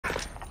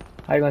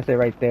How you gonna say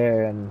right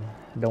there and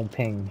don't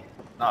ping?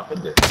 Nah, pin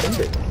it. Pin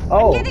it.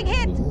 Oh! Getting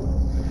hit!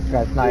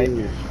 Got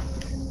sniped.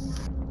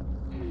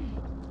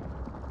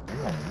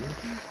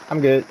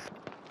 I'm good.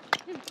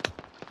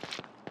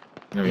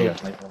 No, you got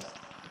sniped.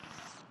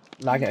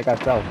 No, I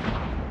got self.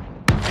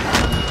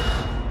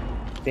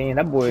 Dang,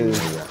 that boy is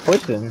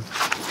pushing.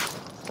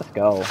 Let's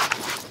go.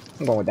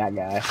 I'm going with that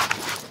guy.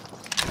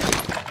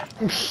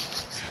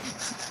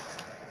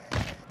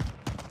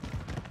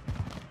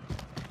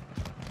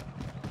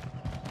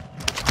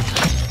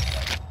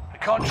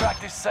 The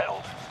contract is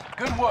settled.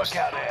 Good work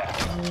out there.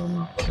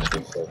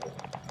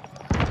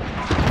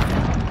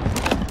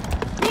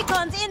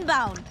 Recon's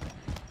inbound.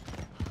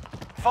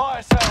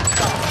 Fire sales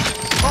done.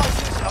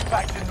 Prices are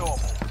back to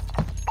normal.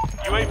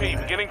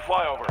 UAV beginning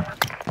flyover.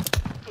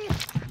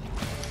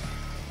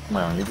 Am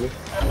I on you, dude?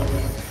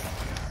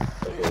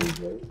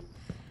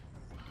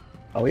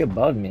 Oh, he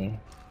above me.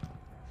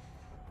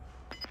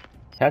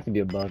 Has to be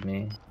above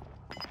me.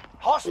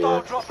 Hostile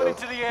Yeah. dropping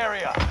into the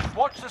area.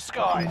 Watch the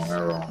skies.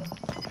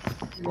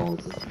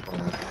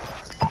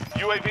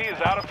 UAV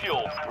is out of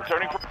fuel.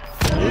 Returning for...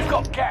 You've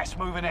got gas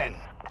moving in.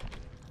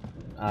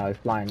 He's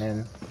flying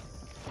in.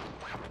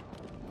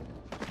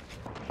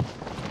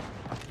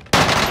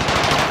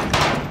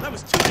 That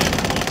was 2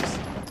 enemies.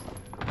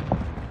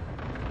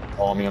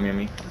 Oh, me.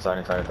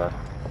 Inside.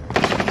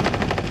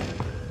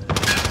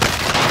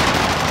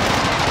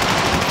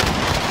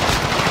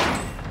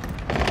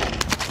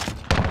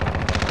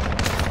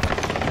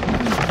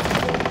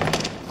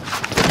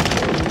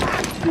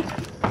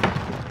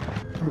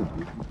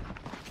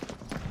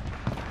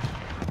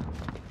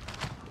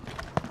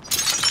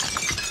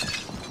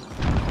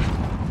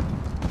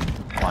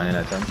 Flying in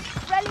at 10.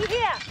 Rally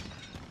here.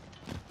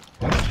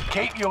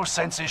 Keep your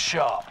senses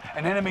sharp.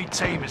 An enemy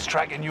team is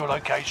tracking your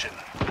location.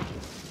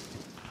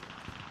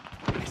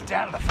 It's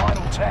down to the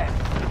final 10.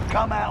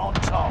 Come out on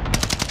top.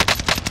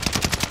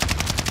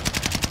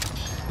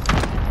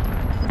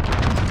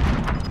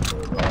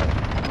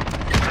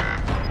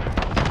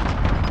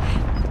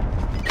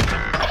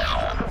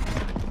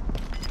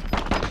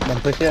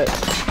 Don't push it.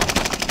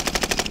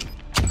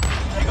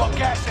 You got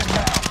gas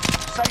inbound.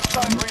 Safe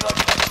zone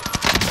relocated.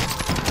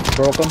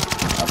 Broke him.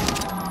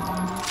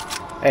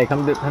 Hey,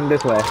 come this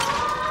way.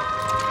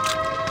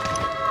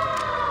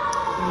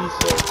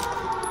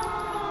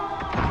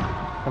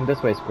 Come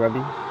this way,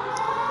 Scrubby.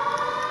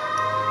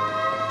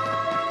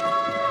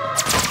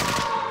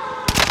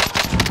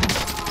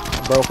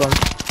 Broke him.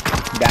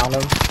 Down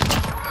him.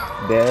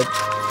 Dead.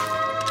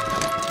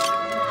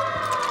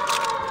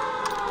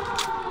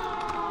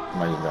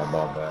 Somebody just got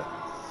ball back.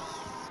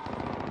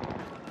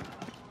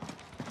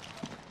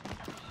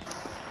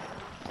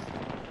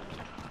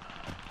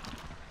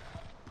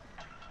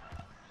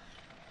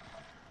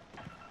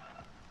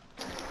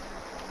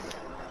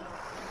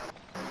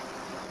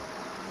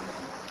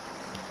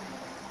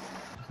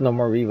 No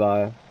more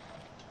revive.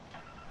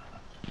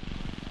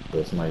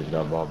 Yeah, somebody just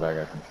got ball back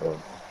at control.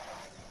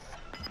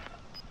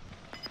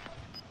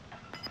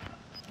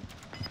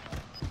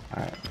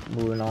 Alright,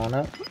 moving on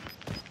up.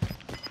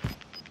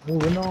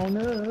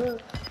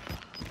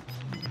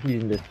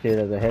 Using this shit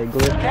as a head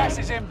glitch. Gas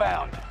is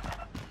inbound.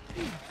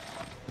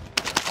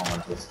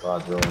 On the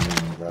squad rolling in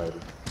anxiety.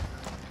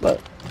 Look,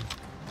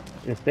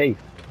 it's safe.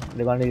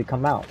 They're gonna need to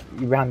come out.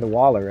 You're behind the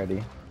wall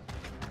already.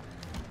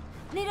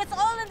 Need us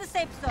all in the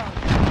safe zone.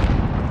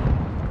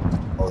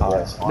 Oh,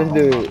 yes.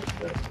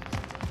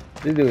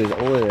 This dude is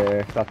over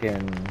there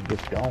fucking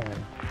just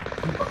going.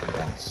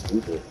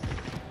 Stupid.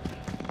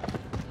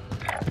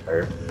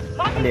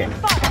 Yeah.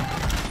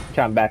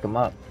 Trying to back him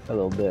up a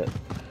little bit.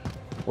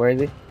 Where is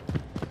he?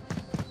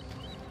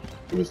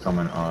 He was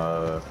coming,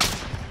 Oh,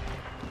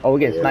 we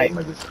get sniped.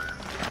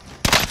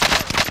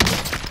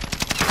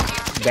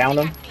 Down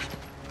him.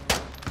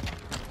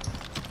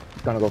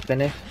 Gonna go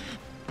finish.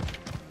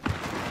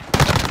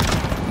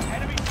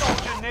 Enemy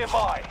soldier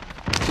nearby.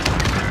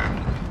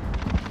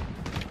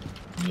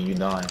 You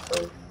dying,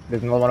 so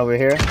There's another one over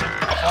here.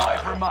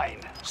 5 remain.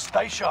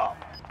 Stay sharp.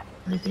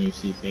 anything you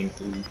see, ping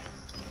through.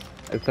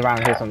 It's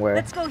around here somewhere.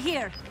 Let's go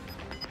here.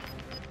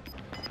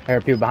 I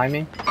hear people behind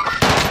me.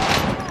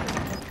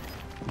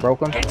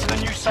 Broke him. Get to the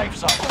new safe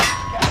zone.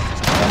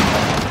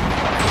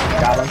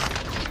 Got him.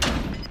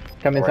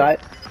 Come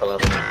inside. Fill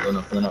up.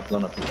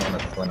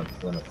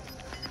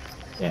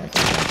 Yeah,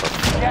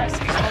 Gas is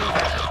moving.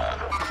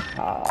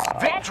 Ah,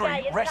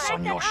 Victory rests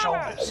on your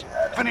shoulders.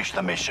 Finish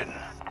the mission.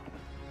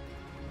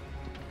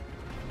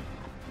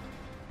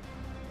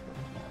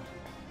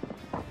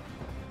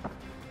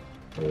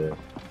 yeah.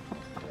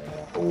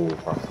 Oh,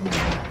 proximity.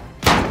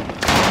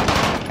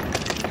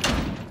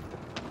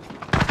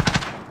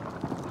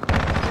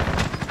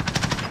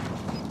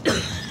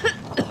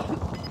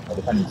 Are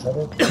they fighting each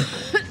other?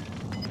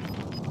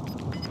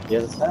 Yeah,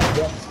 that's fine,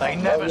 yeah. They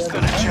never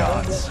stood a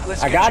chance.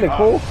 Let's I get got you it,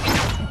 home.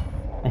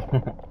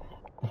 fool.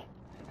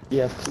 He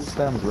has 2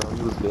 stems, bro.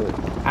 He was good.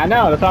 I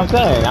know, that's what I'm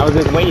saying. I was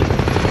just waiting.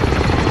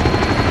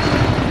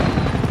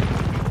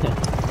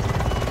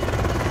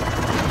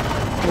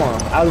 Come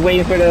on, I was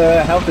waiting for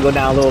the health to go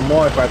down a little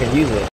more so I can use it.